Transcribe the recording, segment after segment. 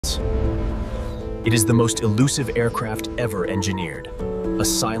difference. It is the most elusive aircraft ever engineered, a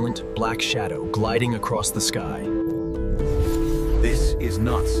silent, black shadow gliding across the sky. This is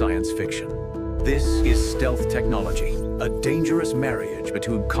not science fiction. This is stealth technology, a dangerous marriage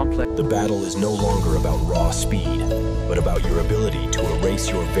between complex... The battle is no longer about raw speed, but about your ability to erase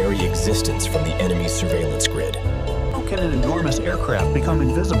your very existence from the enemy's surveillance grid. How can an enormous aircraft become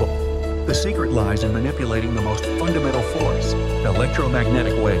invisible? The secret lies in manipulating the most fundamental force,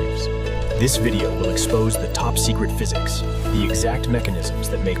 electromagnetic waves. This video will expose the top-secret physics, the exact mechanisms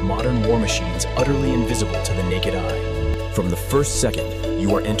that make modern war machines utterly invisible to the naked eye. From the first second,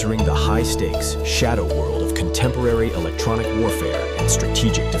 you are entering the high-stakes, shadow world of contemporary electronic warfare and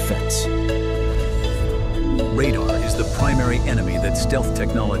strategic defense. Radar is the primary enemy that stealth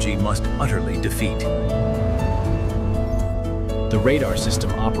technology must utterly defeat. The radar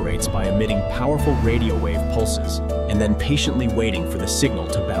system operates by emitting powerful radio wave pulses and then patiently waiting for the signal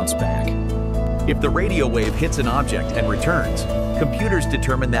to bounce back. If the radio wave hits an object and returns, computers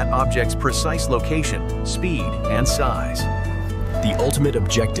determine that object's precise location, speed, and size. The ultimate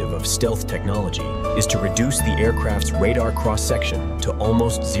objective of stealth technology is to reduce the aircraft's radar cross-section to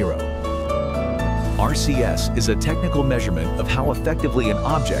almost zero. RCS is a technical measurement of how effectively an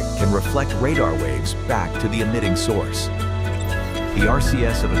object can reflect radar waves back to the emitting source. The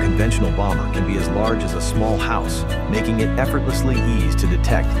RCS of a conventional bomber can be as large as a small house, making it effortlessly easy to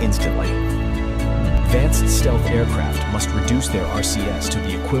detect instantly. Advanced stealth aircraft must reduce their RCS to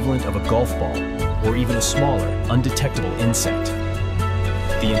the equivalent of a golf ball or even a smaller, undetectable insect.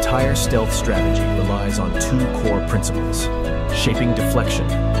 The entire stealth strategy relies on two core principles: shaping deflection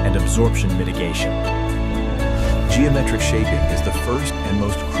and absorption mitigation. Geometric shaping is the first and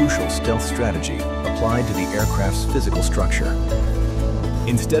most crucial stealth strategy applied to the aircraft's physical structure.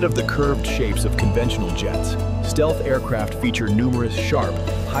 Instead of the curved shapes of conventional jets, stealth aircraft feature numerous sharp,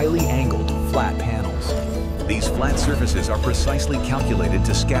 highly angled, flat panels. These flat surfaces are precisely calculated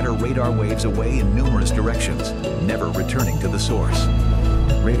to scatter radar waves away in numerous directions, never returning to the source.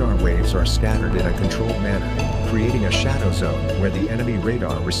 Radar waves are scattered in a controlled manner, creating a shadow zone where the enemy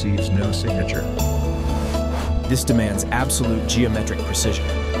radar receives no signature. This demands absolute geometric precision.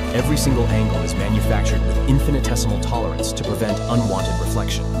 Every single angle is manufactured with infinitesimal tolerance to prevent unwanted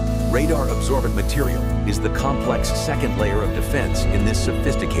reflection. Radar-Absorbent Material is the complex second layer of defense in this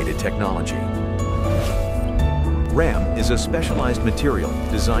sophisticated technology. RAM is a specialized material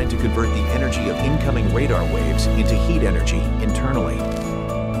designed to convert the energy of incoming radar waves into heat energy internally.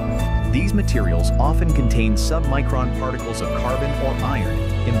 These materials often contain submicron particles of carbon or iron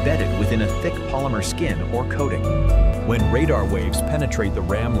embedded within a thick polymer skin or coating. When radar waves penetrate the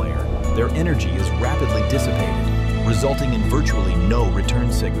RAM layer, their energy is rapidly dissipated, resulting in virtually no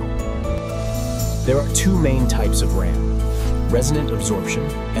return signal. There are two main types of RAM: resonant absorption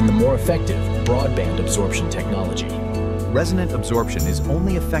and the more effective broadband absorption technology. Resonant absorption is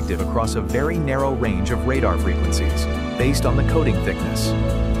only effective across a very narrow range of radar frequencies, based on the coating thickness.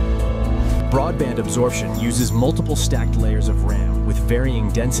 Broadband absorption uses multiple stacked layers of RAM with varying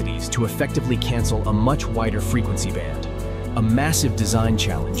densities to effectively cancel a much wider frequency band. A massive design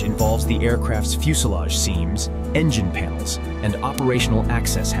challenge involves the aircraft's fuselage seams, engine panels, and operational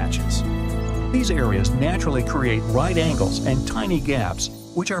access hatches. These areas naturally create right angles and tiny gaps,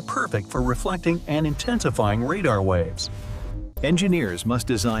 which are perfect for reflecting and intensifying radar waves. Engineers must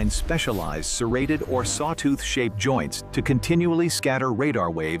design specialized serrated or sawtooth-shaped joints to continually scatter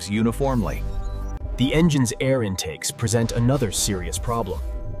radar waves uniformly. The engine's air intakes present another serious problem,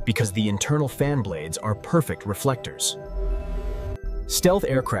 because the internal fan blades are perfect reflectors. Stealth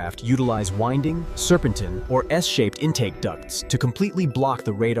aircraft utilize winding, serpentine, or S-shaped intake ducts to completely block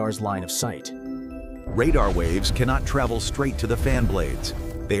the radar's line of sight. Radar waves cannot travel straight to the fan blades.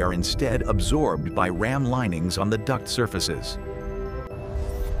 They are instead absorbed by RAM linings on the duct surfaces.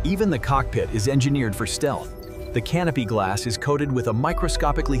 Even the cockpit is engineered for stealth. The canopy glass is coated with a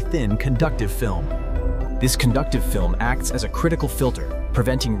microscopically thin conductive film. This conductive film acts as a critical filter,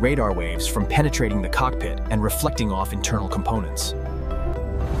 preventing radar waves from penetrating the cockpit and reflecting off internal components.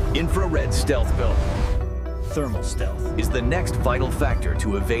 Infrared stealth film. Thermal stealth Is the next vital factor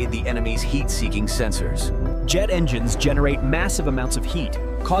to evade the enemy's heat-seeking sensors. Jet engines generate massive amounts of heat,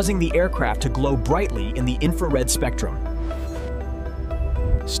 causing the aircraft to glow brightly in the infrared spectrum.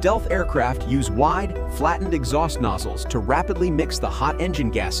 Stealth aircraft use wide, flattened exhaust nozzles to rapidly mix the hot engine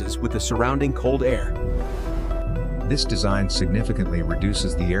gases with the surrounding cold air. This design significantly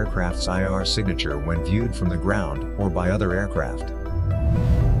reduces the aircraft's IR signature when viewed from the ground or by other aircraft.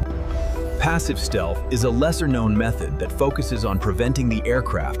 Passive stealth is a lesser-known method that focuses on preventing the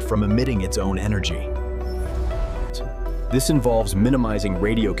aircraft from emitting its own energy. This involves minimizing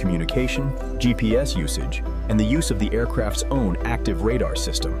radio communication, GPS usage, and the use of the aircraft's own active radar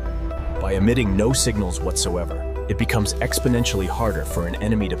system. By emitting no signals whatsoever, it becomes exponentially harder for an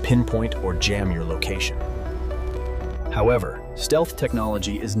enemy to pinpoint or jam your location. However, stealth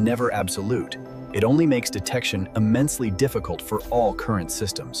technology is never absolute. It only makes detection immensely difficult for all current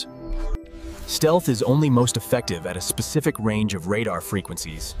systems. Stealth is only most effective at a specific range of radar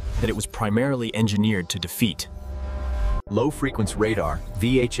frequencies that it was primarily engineered to defeat. Low-frequency radar,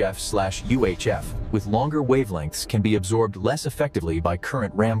 VHF/UHF, with longer wavelengths can be absorbed less effectively by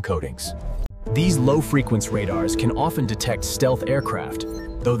current RAM coatings. These low-frequency radars can often detect stealth aircraft,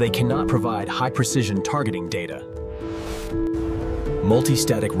 though they cannot provide high-precision targeting data.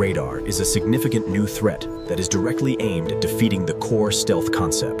 Multi-static radar is a significant new threat that is directly aimed at defeating the core stealth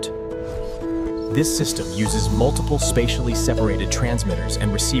concept. This system uses multiple spatially separated transmitters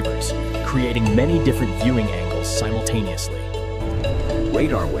and receivers, creating many different viewing angles simultaneously.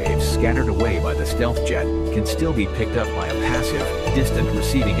 Radar waves scattered away by the stealth jet can still be picked up by a passive, distant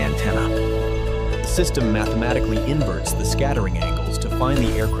receiving antenna. The system mathematically inverts the scattering angles to find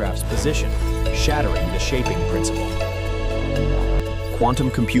the aircraft's position, shattering the shaping principle. Quantum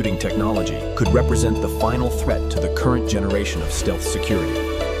computing technology could represent the final threat to the current generation of stealth security.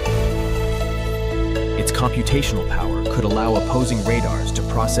 Its computational power could allow opposing radars to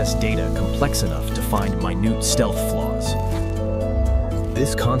process data complex enough to find minute stealth flaws.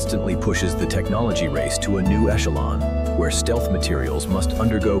 This constantly pushes the technology race to a new echelon, where stealth materials must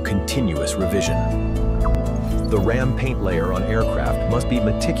undergo continuous revision. The RAM paint layer on aircraft must be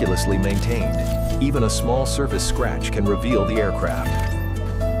meticulously maintained. Even a small surface scratch can reveal the aircraft.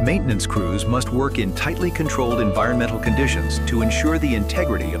 Maintenance crews must work in tightly controlled environmental conditions to ensure the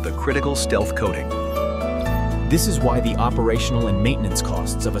integrity of the critical stealth coating. This is why the operational and maintenance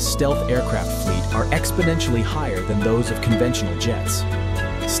costs of a stealth aircraft fleet are exponentially higher than those of conventional jets.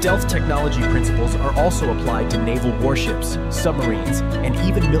 Stealth technology principles are also applied to naval warships, submarines, and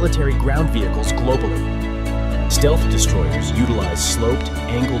even military ground vehicles globally. Stealth destroyers utilize sloped,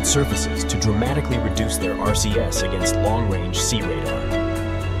 angled surfaces to dramatically reduce their RCS against long-range sea radar.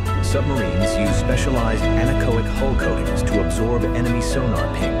 Submarines use specialized anechoic hull coatings to absorb enemy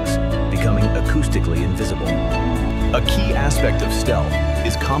sonar pings, becoming acoustically invisible. A key aspect of stealth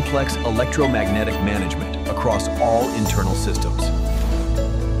is complex electromagnetic management across all internal systems.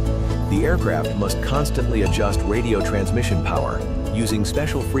 The aircraft must constantly adjust radio transmission power using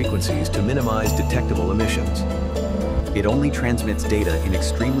special frequencies to minimize detectable emissions. It only transmits data in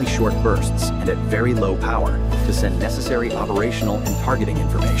extremely short bursts and at very low power to send necessary operational and targeting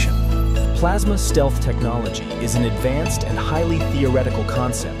information. Plasma stealth technology is an advanced and highly theoretical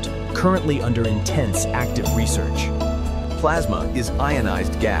concept currently under intense active research. Plasma is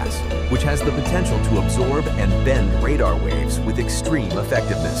ionized gas, which has the potential to absorb and bend radar waves with extreme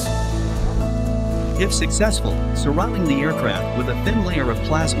effectiveness. If successful, surrounding the aircraft with a thin layer of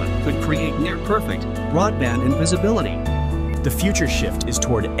plasma could create near-perfect broadband invisibility. The future shift is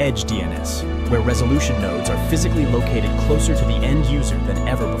toward edge DNS, where resolution nodes are physically located closer to the end user than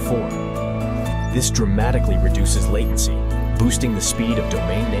ever before. This dramatically reduces latency, boosting the speed of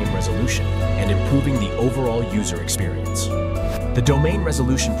domain name resolution and improving the overall user experience. The domain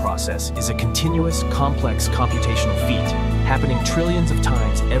resolution process is a continuous, complex computational feat, happening trillions of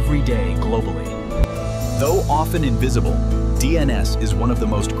times every day globally. Though often invisible, DNS is one of the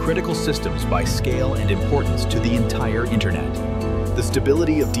most critical systems by scale and importance to the entire internet. The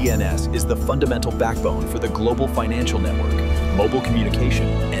stability of DNS is the fundamental backbone for the global financial network, mobile communication,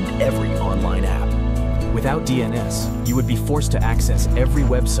 and every online app. Without DNS, you would be forced to access every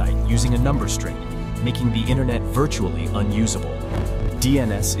website using a number string, making the internet virtually unusable.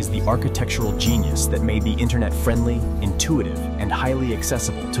 DNS is the architectural genius that made the internet friendly, intuitive, and highly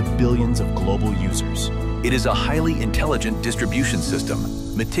accessible to billions of global users. It is a highly intelligent distribution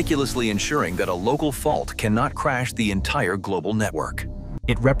system, meticulously ensuring that a local fault cannot crash the entire global network.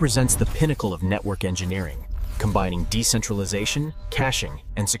 It represents the pinnacle of network engineering, combining decentralization, caching,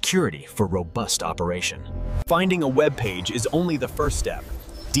 and security for robust operation. Finding a web page is only the first step.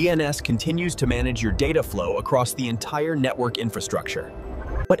 DNS continues to manage your data flow across the entire network infrastructure.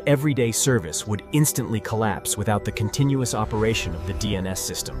 What everyday service would instantly collapse without the continuous operation of the DNS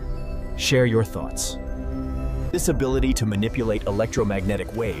system? Share your thoughts. This ability to manipulate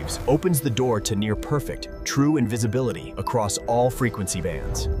electromagnetic waves opens the door to near-perfect, true invisibility across all frequency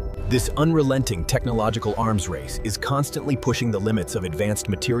bands. This unrelenting technological arms race is constantly pushing the limits of advanced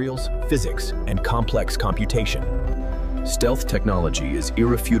materials, physics, and complex computation. Stealth technology is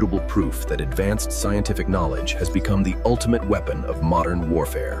irrefutable proof that advanced scientific knowledge has become the ultimate weapon of modern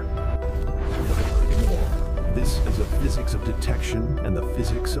warfare. This is a physics of detection and the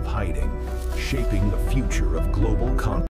physics of hiding, shaping the future